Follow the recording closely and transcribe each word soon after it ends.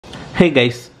Hey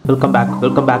guys, welcome back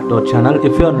to our channel.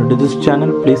 If you are new to this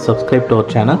channel, please subscribe to our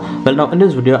channel. Well, now in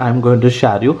this video I am going to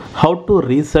share you how to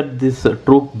reset this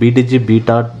Truke BTG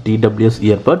Beta TWS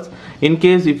earbuds. In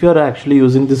case if you are actually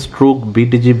using this Truke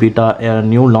BTG Beta, a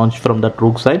new launch from the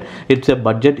Truke side, it's a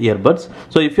budget earbuds.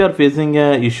 So if you are facing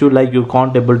a issue like you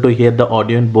can't able to hear the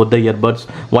audio in both the earbuds,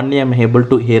 only I am able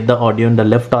to hear the audio in the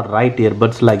left or right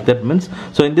earbuds, like that means.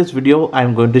 So in this video I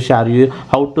am going to share you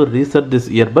how to reset this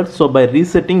earbuds. So by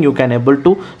resetting you can able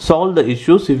to solve the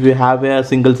issues if you have a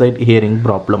single side hearing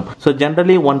problem. So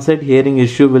generally one side hearing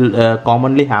issue will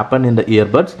commonly happen in the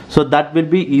earbuds, so that will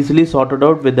be easily sorted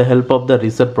out with the help of the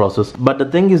reset process. But the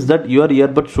thing is that your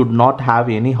earbud should not have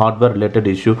any hardware related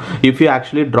issue. If you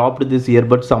actually dropped this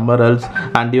earbud somewhere else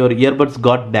and your earbuds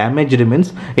got damaged,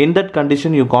 means in that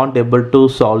condition you can't able to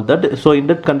solve that. So in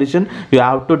that condition you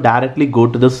have to directly go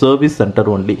to the service center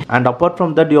only, and apart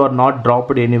from that you are not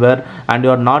dropped anywhere and you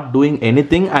are not doing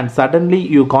anything and suddenly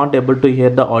you can't able to hear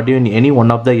the audio in any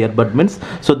one of the earbud means,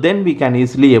 so then we can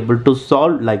easily able to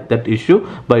solve like that issue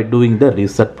by doing the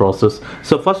reset process.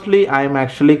 So firstly I am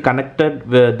actually connected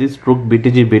with this Truke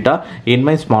BTG Beta in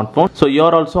my smartphone. So you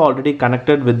are also already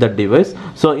connected with the device.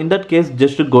 So in that case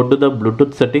just go to the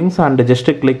Bluetooth settings and just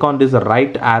click on this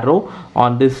right arrow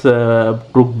on this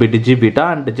Truke BTG Beta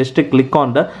and just click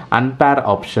on the unpair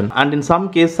option. And in some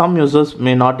case some users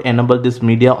may not enable this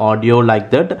media audio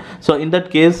like that. So in that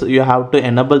case you have to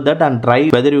enable that and try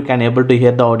whether you can able to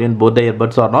hear the audio in both the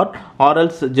earbuds or not, or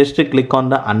else just click on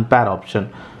the unpair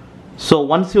option. So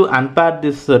once you unpair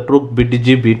this Truke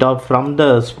BTG Beta from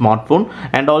the smartphone,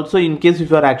 and also in case if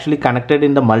you are actually connected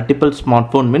in the multiple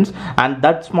smartphone means, and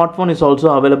that smartphone is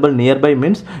also available nearby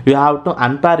means, you have to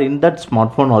unpair in that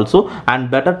smartphone also and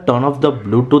better turn off the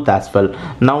Bluetooth as well.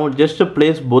 Now just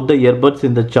place both the earbuds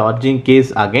in the charging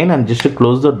case again and just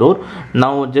close the door.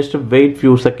 Now just wait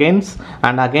few seconds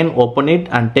and again open it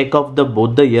and take off the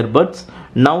both the earbuds.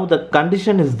 Now the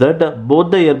condition is that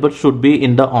both the earbuds should be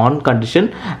in the on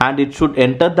condition and it should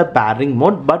enter the pairing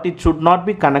mode, but it should not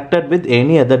be connected with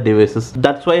any other devices.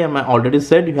 That's why I already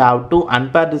said you have to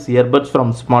unpair this earbuds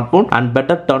from smartphone and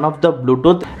better turn off the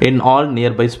Bluetooth in all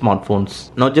nearby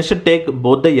smartphones. Now just take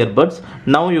both the earbuds.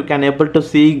 Now you can able to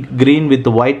see green with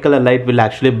the white color light will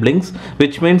actually blinks,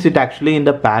 which means it actually in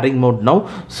the pairing mode now.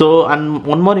 So and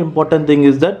one more important thing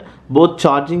is that both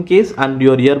charging case and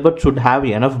your earbud should have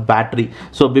enough battery.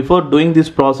 So before doing this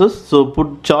process, so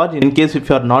put charge in case if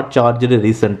you are not charged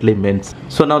recently means.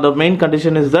 So now the main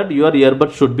condition is that your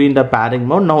earbud should be in the pairing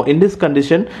mode. Now in this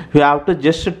condition you have to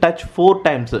just touch 4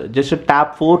 times, just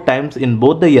tap 4 times in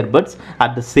both the earbuds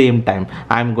at the same time.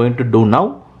 I am going to do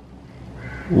now.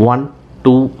 1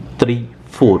 2 3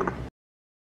 4.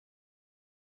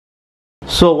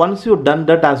 So once you've done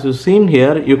that, as you seen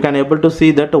here, you can able to see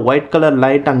that white color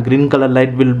light and green color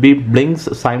light will be blinks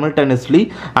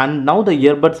simultaneously, and now the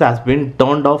earbuds has been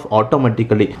turned off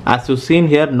automatically. As you seen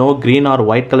here, no green or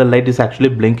white color light is actually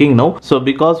blinking now. So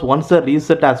because once the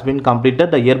reset has been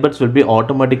completed, the earbuds will be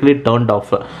automatically turned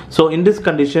off. So in this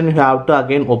condition you have to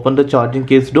again open the charging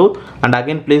case door and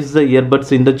again place the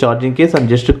earbuds in the charging case and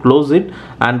just to close it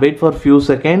and wait for few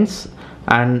seconds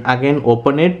and again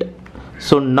open it.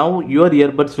 So now your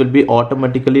earbuds will be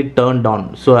automatically turned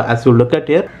on. So as you look at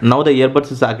here, now the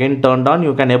earbuds is again turned on.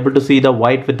 You can able to see the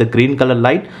white with the green color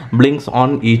light blinks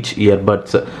on each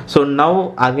earbuds. So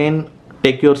now again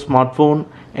take your smartphone,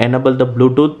 enable the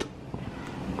Bluetooth.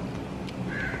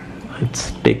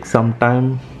 Let's take some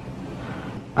time.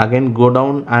 Again go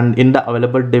down and in the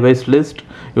available device list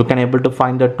you can able to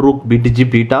find the Truke BTG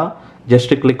Beta. Just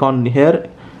click on here.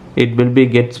 It will be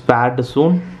get paired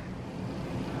soon.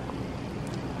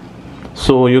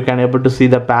 So you can able to see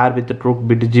the pair with the Truke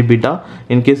BTG Beta.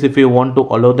 In case if you want to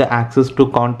allow the access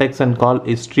to contacts and call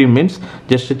history means,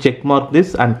 just check mark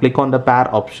this and click on the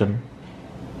pair option.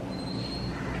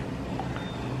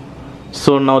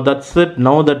 So now that's it.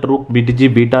 Now the Truke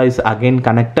BTG Beta is again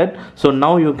connected. So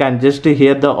now you can just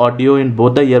hear the audio in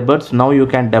both the earbuds. Now you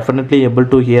can definitely able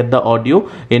to hear the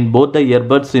audio in both the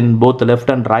earbuds, in both left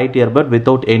and right earbud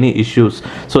without any issues.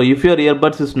 So if your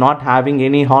earbuds is not having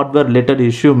any hardware related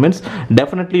issue means,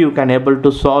 definitely you can able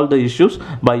to solve the issues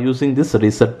by using this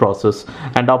reset process.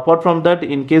 And apart from that,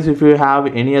 in case if you have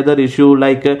any other issue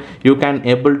like you can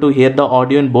able to hear the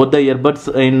audio in both the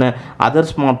earbuds in other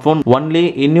smartphone, only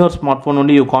in your smartphone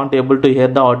only you can't able to hear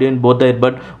the audio in both the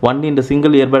earbud, only in the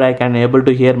single earbud I can able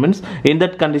to hear means, in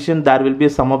that condition there will be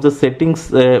some of the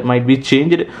settings might be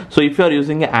changed. So if you are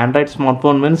using an Android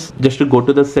smartphone means, just to go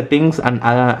to the settings and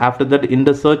after that in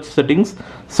the search settings,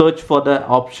 search for the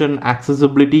option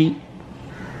accessibility.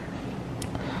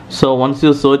 So once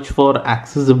you search for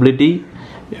accessibility,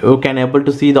 you can able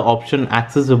to see the option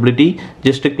accessibility.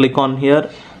 Just click on here,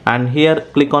 and here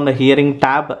click on the hearing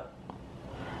tab,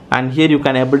 and here you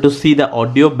can able to see the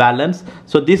audio balance.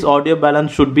 So this audio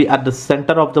balance should be at the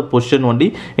center of the position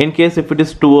only. In case if it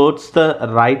is towards the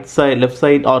right side, left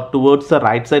side, or towards the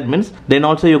right side, means then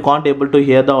also you can't able to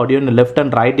hear the audio in the left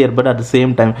and right earbud at the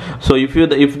same time. So if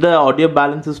the audio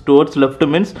balance is towards left,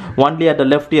 means only at the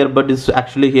left earbud is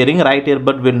actually hearing, right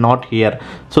earbud will not hear.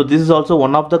 So this is also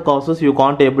one of the causes you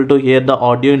can't able to hear the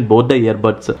audio in both the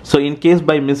earbuds. So in case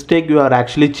by mistake you are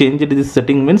actually changed this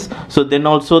setting, means so then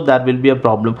also there will be a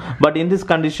problem. But in this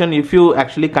condition, if you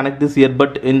actually connect this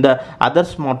earbud in the other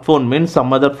smartphone, means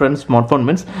some other friend's smartphone,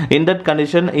 means in that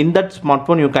condition, in that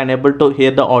smartphone you can able to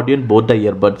hear the audio in both the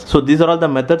earbuds. So these are all the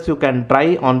methods you can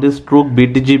try on this Truke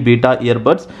BTG Beta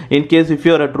earbuds. In case if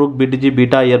your Truke BTG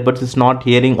Beta earbuds is not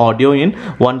hearing audio in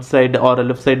one side or a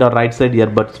left side or right side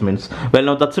earbuds, means. Well,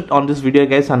 now that's it on this video,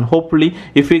 guys, and hopefully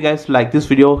if you guys like this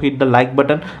video, hit the like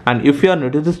button, and if you are new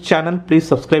to this channel, please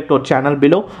subscribe to our channel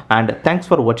below, and thanks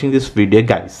for watching this video,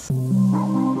 guys.